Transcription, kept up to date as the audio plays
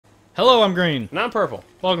Hello, I'm Green. And I'm purple.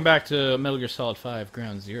 Welcome back to Metal Gear Solid 5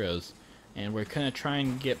 Ground Zeroes. And we're gonna try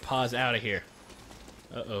and get Paz out of here.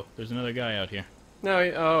 Uh-oh, there's another guy out here. No,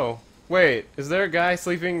 oh. Wait, is there a guy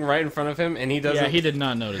sleeping right in front of him and he doesn't... Yeah, he did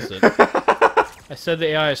not notice it. I said the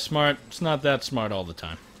AI is smart. It's not that smart all the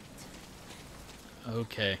time.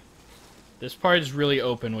 Okay. This part is really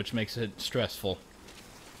open, which makes it stressful.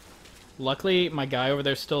 Luckily, my guy over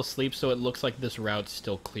there still asleep, so it looks like this route's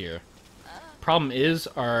still clear. Problem is,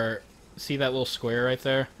 see that little square right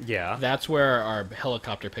there? Yeah. That's where our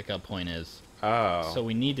helicopter pickup point is. Oh. So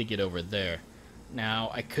we need to get over there.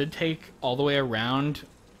 Now, I could take all the way around,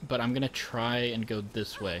 but I'm going to try and go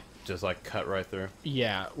this way. Just like cut right through?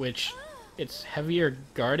 Yeah, which it's heavier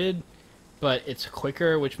guarded, but it's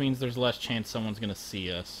quicker, which means there's less chance someone's going to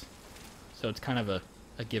see us. So it's kind of a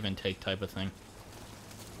give and take type of thing.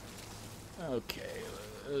 Okay,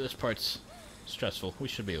 this part's stressful. We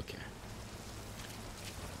should be okay.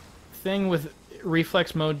 Thing with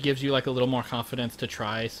reflex mode gives you like a little more confidence to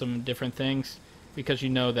try some different things, because you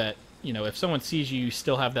know that, you know, if someone sees you, you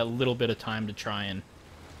still have that little bit of time to try and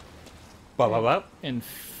and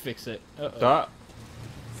fix it. Uh-oh.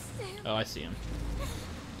 Oh, I see him.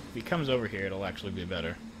 If he comes over here, it'll actually be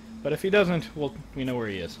better. But if he doesn't, well, we know where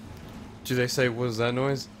he is. Did they say, what was that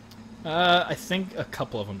noise? I think a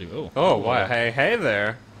couple of them do. Oh, wow. Hey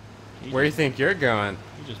there. Where do you think you're going?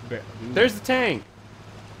 There's the tank.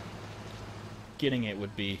 Getting it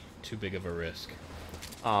would be too big of a risk.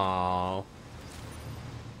 Aww.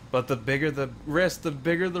 But the bigger the risk, the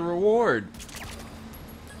bigger the reward.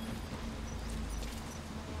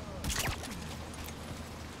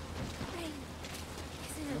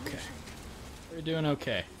 Okay. We're doing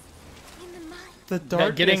okay. The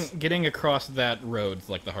darkness... Getting across that road's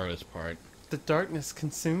like the hardest part. The darkness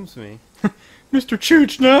consumes me. Mr.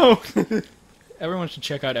 Chooch, no! Everyone should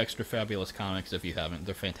check out Extra Fabulous Comics if you haven't.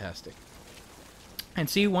 They're fantastic. And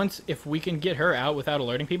see, if we can get her out without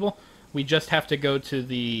alerting people, we just have to go to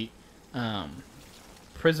the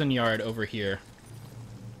prison yard over here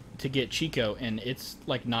to get Chico, and it's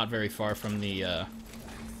like not very far from the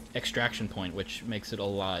extraction point, which makes it a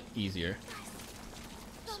lot easier.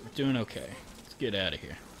 So we're doing okay. Let's get out of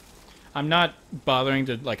here. I'm not bothering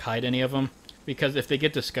to like hide any of them, because if they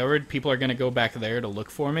get discovered, people are going to go back there to look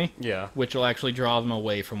for me. Yeah. Which will actually draw them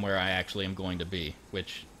away from where I actually am going to be,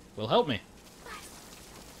 which will help me.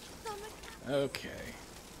 Okay.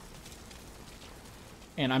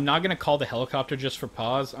 And I'm not going to call the helicopter just for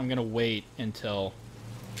pause. I'm going to wait until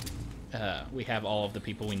we have all of the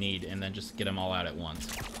people we need, and then just get them all out at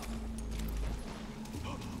once.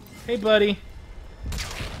 Hey, buddy.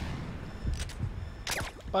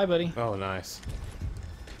 Bye, buddy. Oh, nice.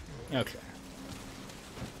 Okay.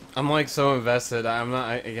 I'm like so invested. I'm not.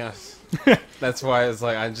 I guess that's why it's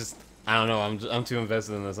like I don't know. I'm too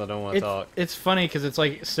invested in this. I don't want to talk. It's funny because it's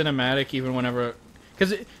like cinematic even whenever.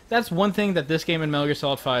 Because that's one thing that this game and Metal Gear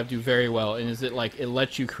Solid 5 do very well, and is it like it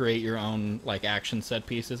lets you create your own like action set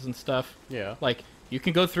pieces and stuff. Yeah. Like you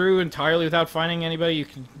can go through entirely without finding anybody. You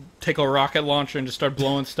can take a rocket launcher and just start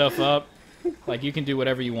blowing stuff up. Like you can do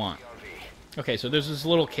whatever you want. Okay, so there's this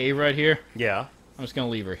little cave right here. Yeah. I'm just gonna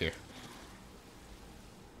leave her here.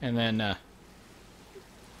 And then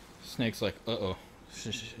Snake's like, uh-oh,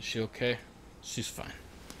 is she okay? She's fine.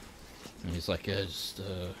 And he's like, yeah, just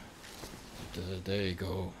there you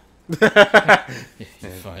go. Yeah,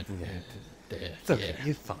 you're fine. There, It's okay. yeah.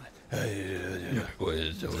 You're fine.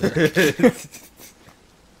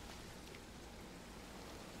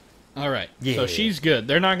 Alright, Yeah. so she's good.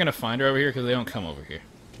 They're not going to find her over here because they don't come over here.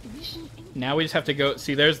 Now we just have to go...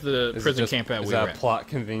 See, there's the prison camp that we were at. Is that a plot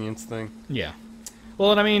convenience thing? Yeah.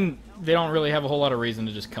 Well, and I mean, they don't really have a whole lot of reason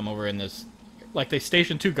to just come over in this... Like, they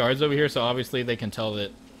stationed 2 guards over here, so obviously they can tell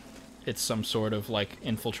that it's some sort of, like,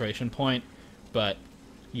 infiltration point. But,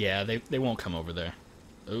 yeah, they won't come over there.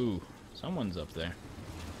 Ooh, someone's up there.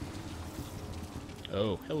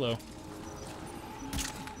 Oh, hello.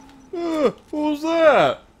 What was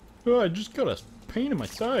that? Oh, I just got a pain in my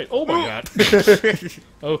side. Oh my god.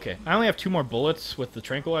 Okay, I only have 2 more bullets with the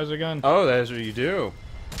tranquilizer gun. Oh, that's what you do.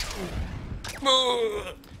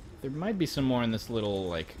 There might be some more in this little,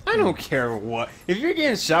 like... I don't care what. If you're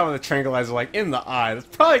getting shot with a tranquilizer, like, in the eye, that's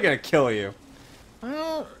probably gonna kill you.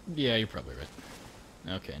 Yeah, you're probably right.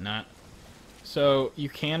 Okay, not... So, you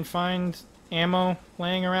can find ammo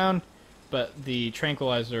laying around, but the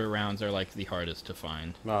tranquilizer rounds are, like, the hardest to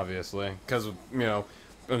find. Obviously. Because, you know,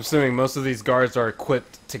 I'm assuming most of these guards are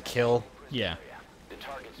equipped to kill. Yeah.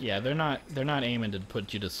 Yeah, they're not aiming to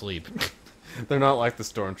put you to sleep. They're not like the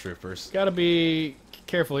stormtroopers. Gotta be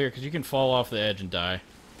careful here, because you can fall off the edge and die.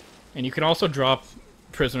 And you can also drop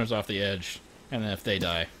prisoners off the edge, and then if they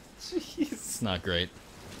die, Jeez. It's not great.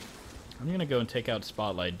 I'm gonna go and take out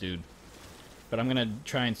Spotlight Dude. But I'm gonna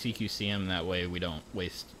try and CQC him, that way we don't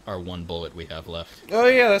waste our one bullet we have left. Oh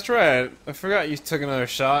yeah, that's right. I forgot you took another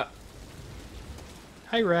shot.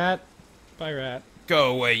 Hi, Rat. Bye, Rat.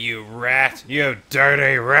 Go away, you rat! You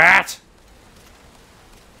dirty rat!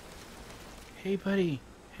 Hey, buddy.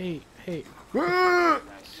 Hey.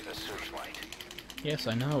 Yes,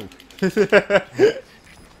 I know.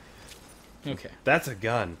 Okay. That's a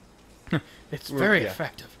gun. It's very Yeah.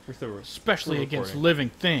 effective, We're especially against recording. living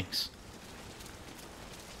things.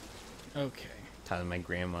 Okay. Talking to my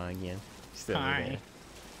grandma again. Still Hi.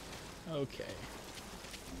 Okay.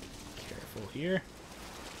 Careful here.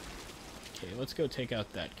 Okay, let's go take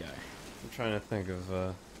out that guy. I'm trying to think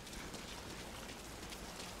of,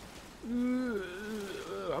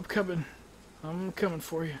 I'm coming. I'm coming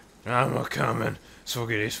for you. I'm a coming.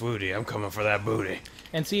 Swoogity swooty, I'm coming for that booty.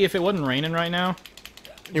 And see, if it wasn't raining right now,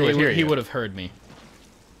 He would hear he you. would have heard me.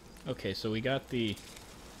 Okay, so we got the...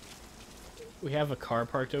 We have a car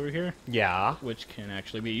parked over here, Yeah. which can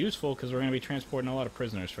actually be useful because we're going to be transporting a lot of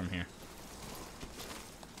prisoners from here.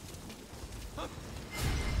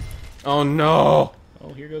 Oh no!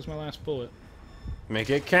 Oh, here goes my last bullet. Make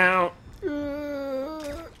it count.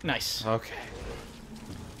 Nice. Okay.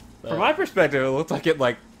 From my perspective, it looked like it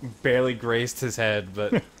like barely grazed his head,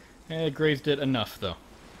 but It grazed it enough, though.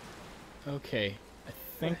 Okay, I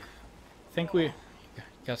think we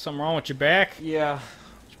got something wrong with your back. yeah.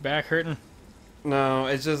 Is your back hurting? No,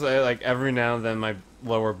 it's just like every now and then my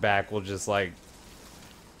lower back will just like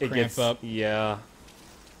it Cramp gets up. Yeah.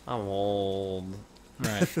 I'm old.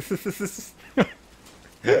 Right.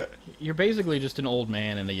 You're basically just an old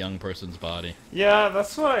man in a young person's body. Yeah,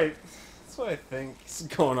 that's what I think is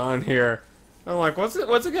going on here. I'm like, what's it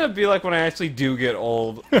gonna be like when I actually do get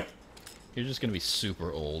old? You're just gonna be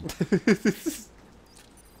super old.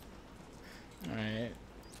 Alright.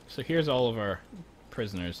 So here's all of our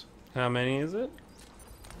prisoners. How many is it?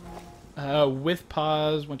 With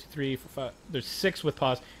pause, 1, 2, 3, 4, 5. There's 6 with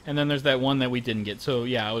pause, and then there's that one that we didn't get. So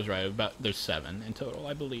yeah, I was right. There's 7 in total,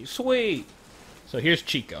 I believe. Sweet. So here's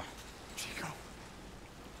Chico. Chico.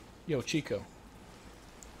 Yo, Chico.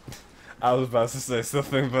 I was about to say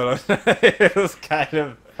something, but it was kind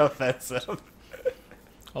of offensive.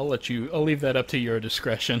 I'll leave that up to your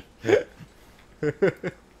discretion.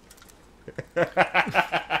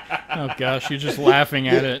 Oh gosh, you're just laughing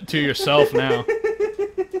at it to yourself now.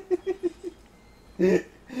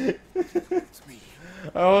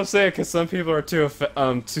 I won't say it because some people are too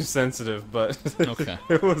sensitive, but Okay.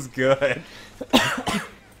 it was good.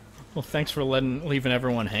 Well, thanks for leaving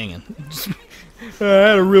everyone hanging. I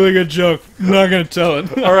had a really good joke. I'm not gonna tell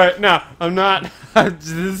it. All right, no, I'm not.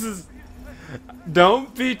 This is.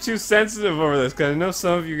 Don't be too sensitive over this, because I know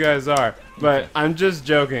some of you guys are. But I'm just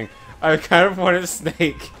joking. I kind of wanted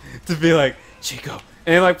Snake to be like, Chico.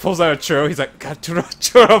 And he like pulls out a churro. He's like, got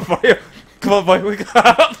churro for you. Come on, boy, we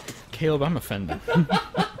got. Caleb, I'm offended.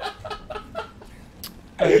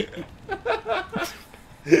 I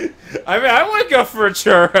mean, I would go for a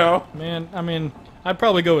churro. Man, I mean, I'd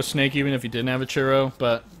probably go with Snake even if he didn't have a churro,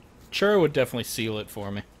 but churro would definitely seal it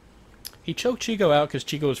for me. He choked Chico out because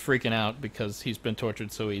Chico was freaking out because he's been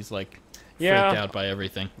tortured, so he's like freaked out by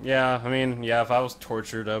everything. Yeah, I mean, yeah, if I was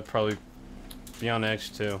tortured, I'd probably be on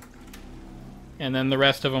edge too. And then the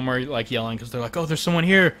rest of them were like yelling because they're like, "Oh, there's someone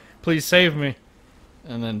here! Please save me!"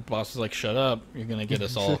 And then boss is like, "Shut up! You're gonna get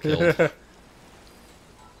us all killed."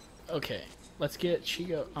 Okay, let's get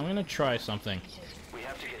Chico. I'm gonna try something.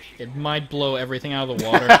 It might blow everything out of the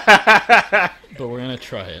water, but we're gonna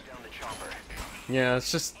try it. Yeah,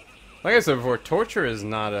 it's just like I said before. Torture is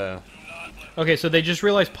not a. Okay, so they just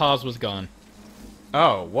realized pause was gone.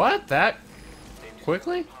 Oh, what? That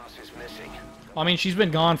quickly? I mean, she's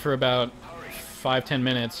been gone for about 5-10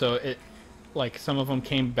 minutes, so it, like, some of them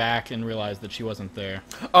came back and realized that she wasn't there.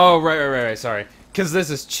 Oh, right. Sorry, because this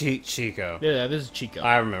is Chico. Yeah, this is Chico.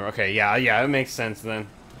 I remember. Okay, yeah, it makes sense then.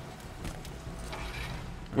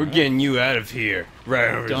 We're getting you out of here,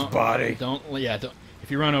 right over his body. Don't. If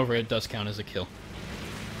you run over it, it does count as a kill.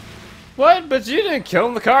 What? But you didn't kill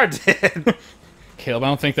him. The car did. Caleb, I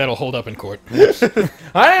don't think that'll hold up in court.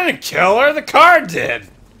 I didn't kill her. The car did.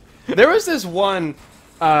 There was this one.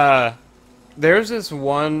 There's this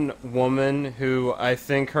one woman who I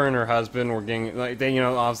think her and her husband were getting like they,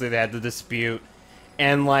 obviously they had the dispute,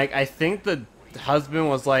 and like I think the husband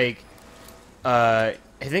was like, I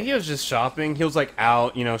think he was just shopping. He was like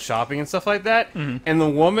out, shopping and stuff like that. Mm-hmm. And the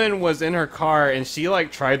woman was in her car, and she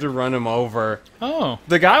like tried to run him over. Oh.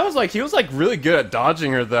 The guy was like, he was like really good at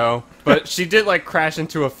dodging her though, but she did like crash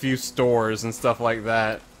into a few stores and stuff like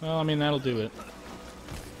that. Well, I mean, that'll do it.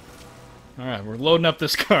 Alright, we're loading up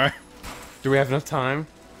this car. Do we have enough time?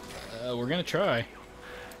 We're gonna try.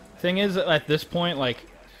 Thing is, at this point, like,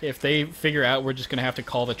 if they figure out, we're just gonna have to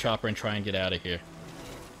call the chopper and try and get out of here.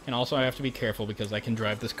 And also, I have to be careful because I can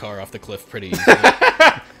drive this car off the cliff pretty easily.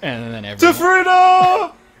 And then everyone... To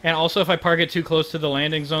freedom! And also, if I park it too close to the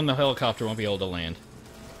landing zone, the helicopter won't be able to land.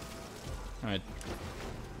 Alright.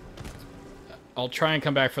 I'll try and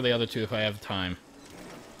come back for the other two if I have time.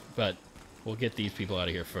 But we'll get these people out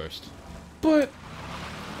of here first. But...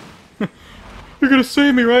 You're gonna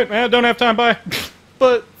save me, right? Man, don't have time, bye.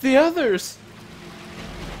 But the others...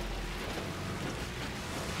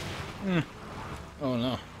 Oh,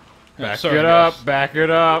 no. Back Sorry, it guys. up, back it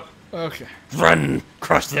up. Okay. Run!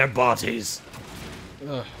 Crush their bodies.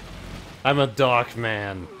 Ugh. I'm a dark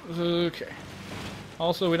man. Okay.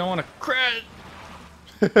 Also, we don't want to crash.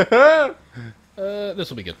 This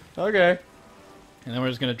will be good. Okay. And then we're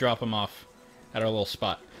just gonna drop them off at our little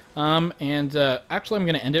spot. Actually, I'm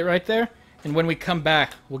gonna end it right there. And when we come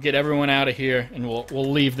back, we'll get everyone out of here, and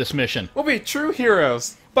we'll leave this mission. We'll be true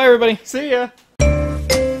heroes. Bye, everybody. See ya.